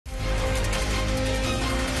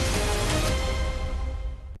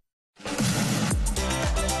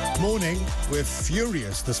Morning. We're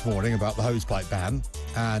furious this morning about the hosepipe ban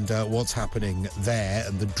and what's happening there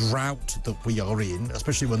and the drought that we are in,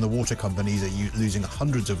 especially when the water companies are losing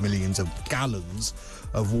hundreds of millions of gallons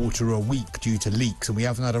of water a week due to leaks, and we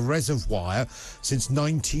haven't had a reservoir since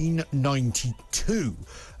 1992.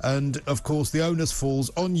 And, of course, the onus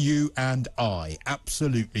falls on you and I.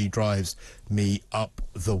 Absolutely drives me up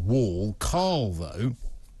the wall. Carl, though,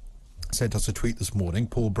 sent us a tweet this morning.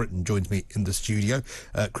 Paul Britton joins me in the studio,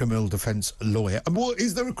 criminal defence lawyer. And what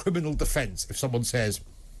is there a criminal defence if someone says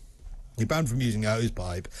you're banned from using a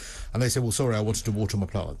hosepipe and they say, well, sorry, I wanted to water my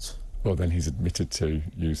plants? Well, then he's admitted to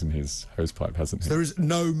using his hosepipe, hasn't he? So there is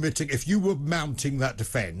no if you were mounting that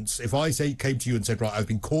defence, if I came to you and said, right, I've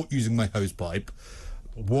been caught using my hosepipe,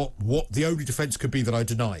 what the only defence could be that I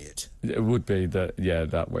deny it? It would be that, yeah,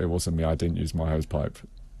 that it wasn't me, I didn't use my hosepipe.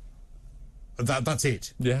 That's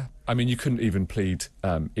it? Yeah. I mean, you couldn't even plead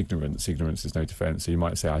ignorance. Ignorance is no defence. So you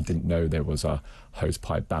might say, I didn't know there was a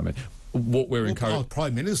hosepipe ban. What we're encouraging... Our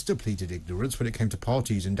Prime Minister pleaded ignorance when it came to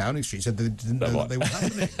parties in Downing Street. He said they didn't know that they were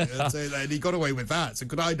happening. and he got away with that. So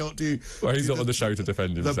could I not do... Well, he's not on the show to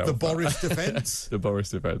defend himself. The Boris defence? The Boris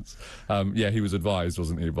defence. Yeah, he was advised,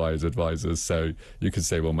 wasn't he, by his advisors. So you could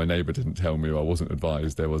say, well, my neighbour didn't tell me, or I wasn't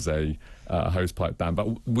advised there was a hosepipe ban.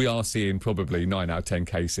 But we are seeing probably 9 out of 10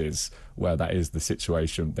 cases where that is the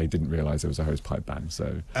situation. They didn't realise there was a hosepipe ban.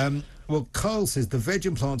 So... well, Carl says the veg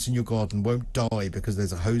and plants in your garden won't die because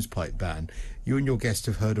there's a hosepipe ban. You and your guest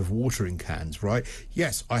have heard of watering cans, right?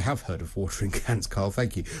 Yes, I have heard of watering cans, Carl,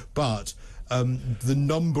 thank you. But the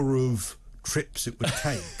number of trips it would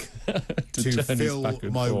take to fill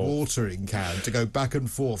my watering can, to go back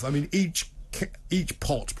and forth. I mean, each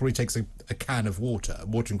pot probably takes a can of water, a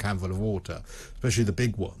watering can full of water, especially the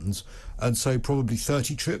big ones, and so probably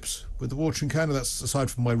 30 trips with the watering can. And that's aside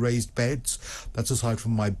from my raised beds, that's aside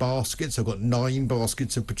from my baskets. I've got 9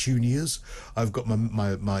 baskets of petunias, I've got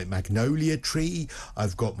my magnolia tree,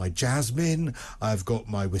 I've got my jasmine, I've got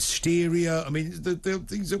my wisteria. I mean,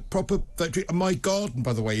 these are proper... My garden,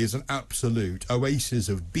 by the way, is an absolute oasis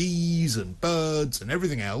of bees and birds and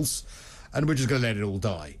everything else, and we're just going to let it all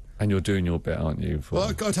die. And you're doing your bit, aren't you? Well,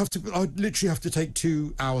 I'd literally have to take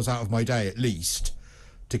 2 hours out of my day at least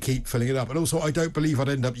to keep filling it up. And also, I don't believe I'd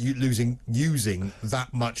end up using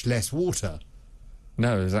that much less water.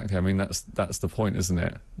 No, exactly. I mean, that's the point, isn't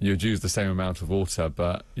it? You'd use the same amount of water,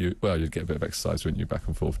 but you'd get a bit of exercise, wouldn't you, back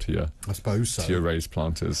and forth to your... I suppose so. To your raised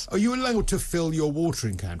planters. Are you allowed to fill your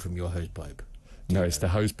watering can from your hosepipe? No, it's the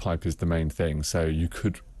hosepipe is the main thing. So you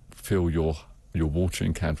could fill your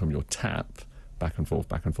watering can from your tap, back and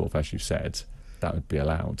forth, as you said. That would be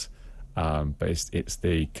allowed. But it's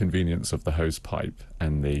the convenience of the hose pipe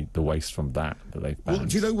and the waste from that they've banned. Well,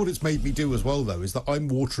 do you know what it's made me do as well, though, is that I'm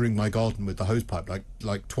watering my garden with the hose pipe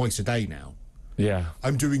like twice a day now. Yeah.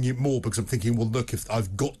 I'm doing it more because I'm thinking, well, look, if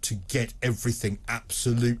I've got to get everything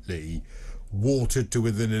absolutely watered to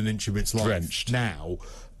within an inch of its life drenched now,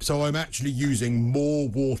 so I'm actually using more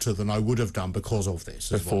water than I would have done because of this.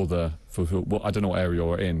 Well, I don't know what area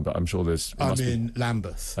you're in, but I'm sure I'm in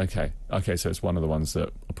Lambeth. Okay, so it's one of the ones that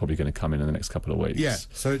are probably going to come in the next couple of weeks. Yeah,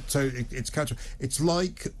 so it's catch. It's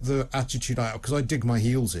like the attitude I have, because I dig my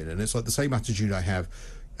heels in, and it's like the same attitude I have.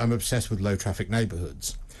 I'm obsessed with low traffic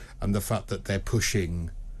neighbourhoods and the fact that they're pushing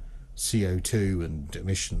CO2 and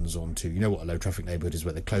emissions onto, you know what a low traffic neighbourhood is,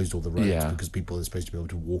 where they closed all the roads because people are supposed to be able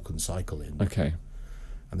to walk and cycle in. Okay.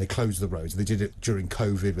 And they closed the roads. They did it during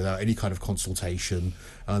COVID without any kind of consultation.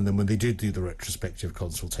 And then when they did do the retrospective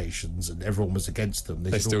consultations and everyone was against them,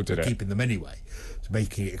 they still did it, keeping them anyway, so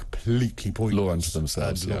making it completely pointless. Law unto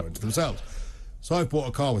themselves. Law unto themselves. So I've bought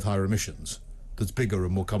a car with higher emissions that's bigger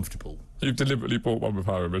and more comfortable. You've deliberately bought one with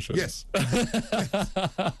higher emissions? Yes.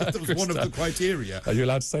 That was one of the criteria. Are you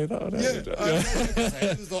allowed to say that? Or no? Yeah.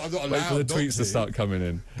 I'm not allowed. Wait for the tweets to start coming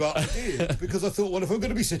in. But I did, because I thought, well, if I'm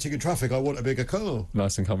going to be sitting in traffic, I want a bigger car.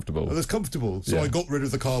 Nice and comfortable. And it's comfortable. So I got rid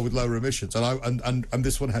of the car with lower emissions. And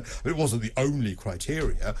this one had... It wasn't the only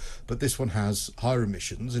criteria, but this one has higher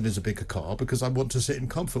emissions and is a bigger car because I want to sit in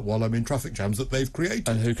comfort while I'm in traffic jams that they've created.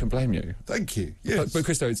 And who can blame you? Thank you. Yes. But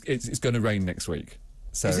Cristo, it's going to rain next week.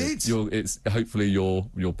 So is it? It's hopefully your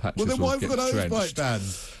patches will get drenched. Well, then why have we got hosepipe ban?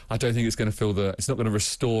 I don't think it's going to fill it's not going to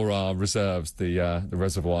restore our reserves, the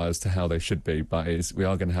reservoirs to how they should be. But we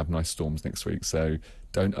are going to have nice storms next week, so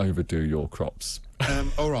don't overdo your crops.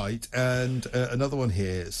 All right, and another one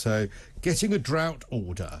here. So getting a drought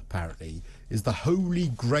order apparently is the holy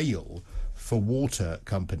grail for water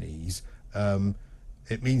companies.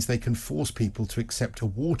 It means they can force people to accept a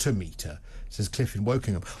water meter, says Cliff in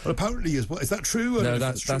Wokingham. Well, apparently as well. Is that true? No,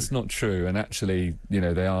 that's not true. And actually,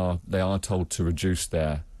 they are told to reduce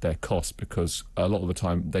their their cost, because a lot of the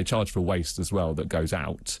time they charge for waste as well that goes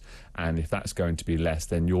out, and if that's going to be less,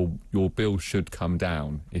 then your bill should come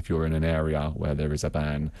down if you're in an area where there is a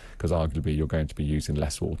ban, because arguably you're going to be using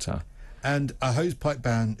less water. And a hosepipe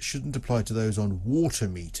ban shouldn't apply to those on water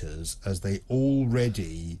meters, as they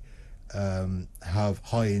already have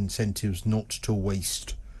high incentives not to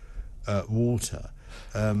waste water.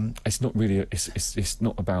 It's not really. It's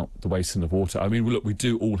not about the wasting of water. I mean, look, we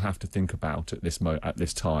do all have to think about at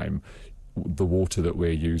this time the water that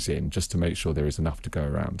we're using, just to make sure there is enough to go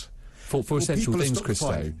around for essential things,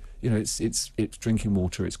 Cristo. You know, it's drinking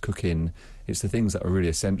water, it's cooking, it's the things that are really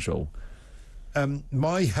essential.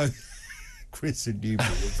 Chris in Newbury,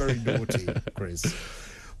 you're very naughty, Chris.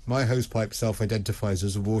 My hosepipe self-identifies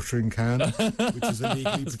as a watering can, which is a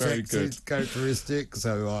legally protected characteristic,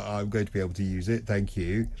 so I'm going to be able to use it. Thank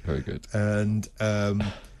you. Very good. And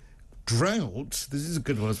Drought, this is a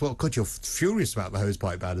good one as well. God, you're furious about the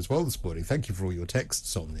hosepipe ban as well this morning. Thank you for all your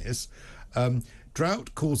texts on this.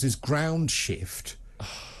 Drought causes ground shift,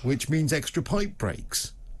 which means extra pipe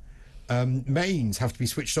breaks. Mains have to be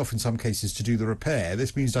switched off in some cases to do the repair.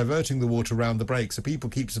 This means diverting the water around the break so people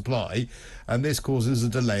keep supply, and this causes a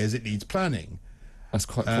delay as it needs planning. That's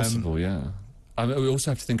quite possible, yeah. I mean, we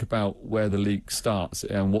also have to think about where the leak starts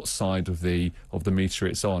and what side of the meter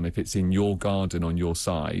it's on. If it's in your garden on your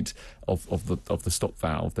side of the stop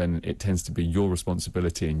valve, then it tends to be your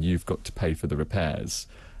responsibility, and you've got to pay for the repairs.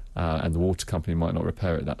 And the water company might not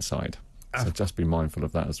repair it that side. So just be mindful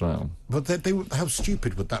of that as well. But how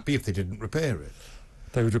stupid would that be if they didn't repair it?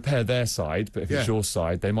 They would repair their side, but if it's your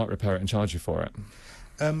side, they might repair it and charge you for it.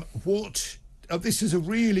 This is a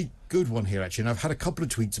really good one here, actually, and I've had a couple of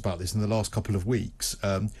tweets about this in the last couple of weeks.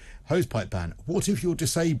 Hosepipe ban. What if you're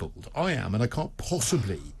disabled? I am, and I can't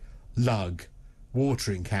possibly lug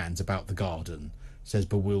watering cans about the garden, says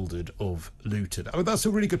Bewildered of Luton. I mean, that's a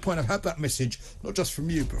really good point. I've had that message, not just from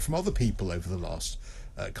you, but from other people over the last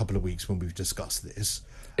couple of weeks when we've discussed this.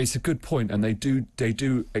 It's a good point, and they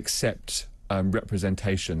do accept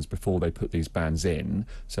representations before they put these bans in.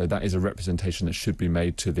 So that is a representation that should be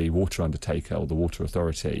made to the water undertaker or the water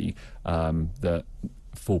authority, that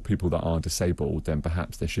for people that are disabled, then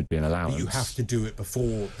perhaps there should be an allowance. But you have to do it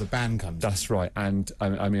before the ban comes That's in. Right. And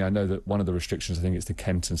I mean, I know that one of the restrictions, I think it's the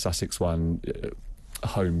Kent and Sussex one,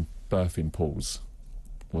 home birthing pools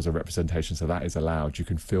was a representation, so that is allowed. You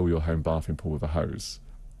can fill your home bathing pool with a hose.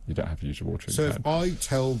 You don't have to use your watering can. So if I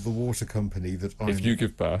tell the water company that I'm... If you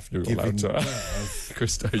give birth, you're allowed to...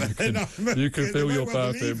 Cristo, you can fill your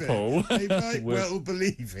birthing pool. They might well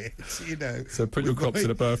believe it, you know. So put your crops in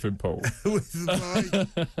a birthing pool. With my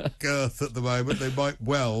girth at the moment, they might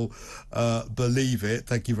well believe it.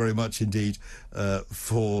 Thank you very much indeed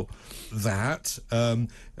for that. A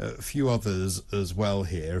few others as well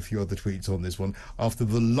here, a few other tweets on this one. After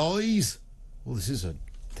the lies... Well, this is a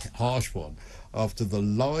harsh one. After the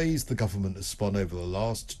lies the government has spun over the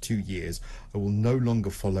last 2 years, I will no longer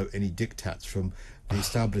follow any diktats from the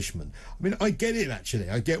establishment. I mean, I get it, actually.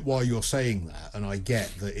 I get why you're saying that, and I get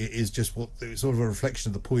that it is just it's sort of a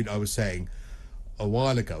reflection of the point I was saying a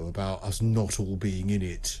while ago about us not all being in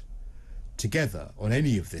it together on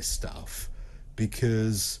any of this stuff,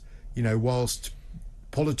 because, you know, whilst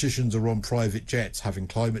politicians are on private jets having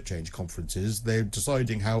climate change conferences, they're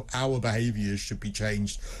deciding how our behaviours should be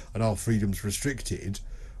changed and our freedoms restricted,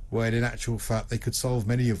 when in actual fact they could solve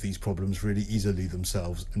many of these problems really easily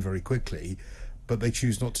themselves and very quickly, but they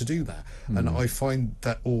choose not to do that. And I find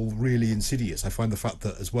that all really insidious. I find the fact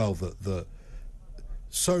that as well that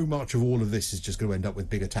so much of all of this is just going to end up with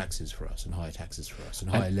bigger taxes for us and higher taxes for us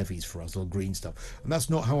and higher levies for us, all green stuff, and that's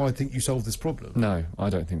not how I think you solve this problem. No, I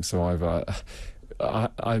don't think so either.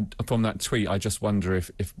 I from that tweet, I just wonder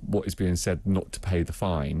if what is being said not to pay the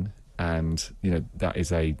fine, and you know, that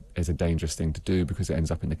is a dangerous thing to do, because it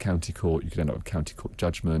ends up in the county court. You could end up with county court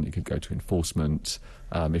judgment. It could go to enforcement.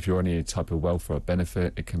 If you're on any type of welfare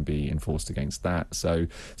benefit, it can be enforced against that. So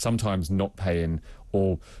sometimes not paying,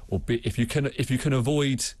 if you can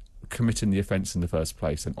avoid committing the offence in the first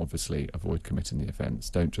place, then obviously avoid committing the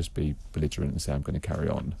offence. Don't just be belligerent and say I'm going to carry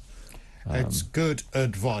on. It's good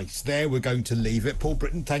advice. There, we're going to leave it. Paul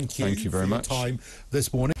Britton, thank you very much for your time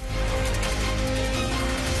this morning.